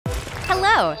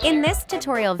Hello! In this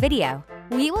tutorial video,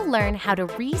 we will learn how to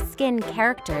reskin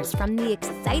characters from the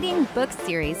exciting book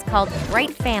series called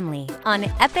Bright Family on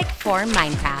Epic for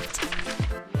Minecraft.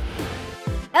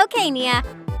 Okay, Nia,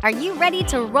 are you ready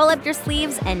to roll up your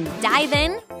sleeves and dive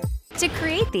in? To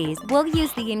create these, we'll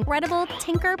use the incredible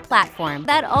Tynker platform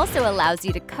that also allows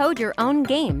you to code your own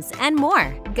games and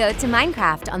more. Go to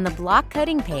Minecraft on the block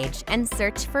coding page and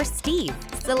search for Steve.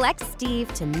 Select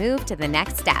Steve to move to the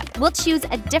next step. We'll choose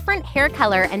a different hair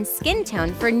color and skin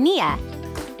tone for Nia.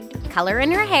 Color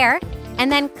in her hair,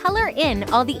 and then color in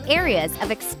all the areas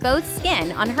of exposed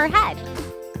skin on her head.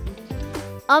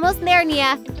 Almost there,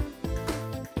 Nia.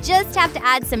 Just have to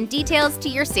add some details to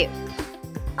your suit.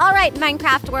 All right,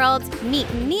 Minecraft world,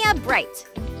 meet Nia Bright.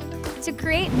 To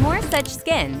create more such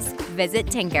skins, visit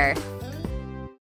Tynker.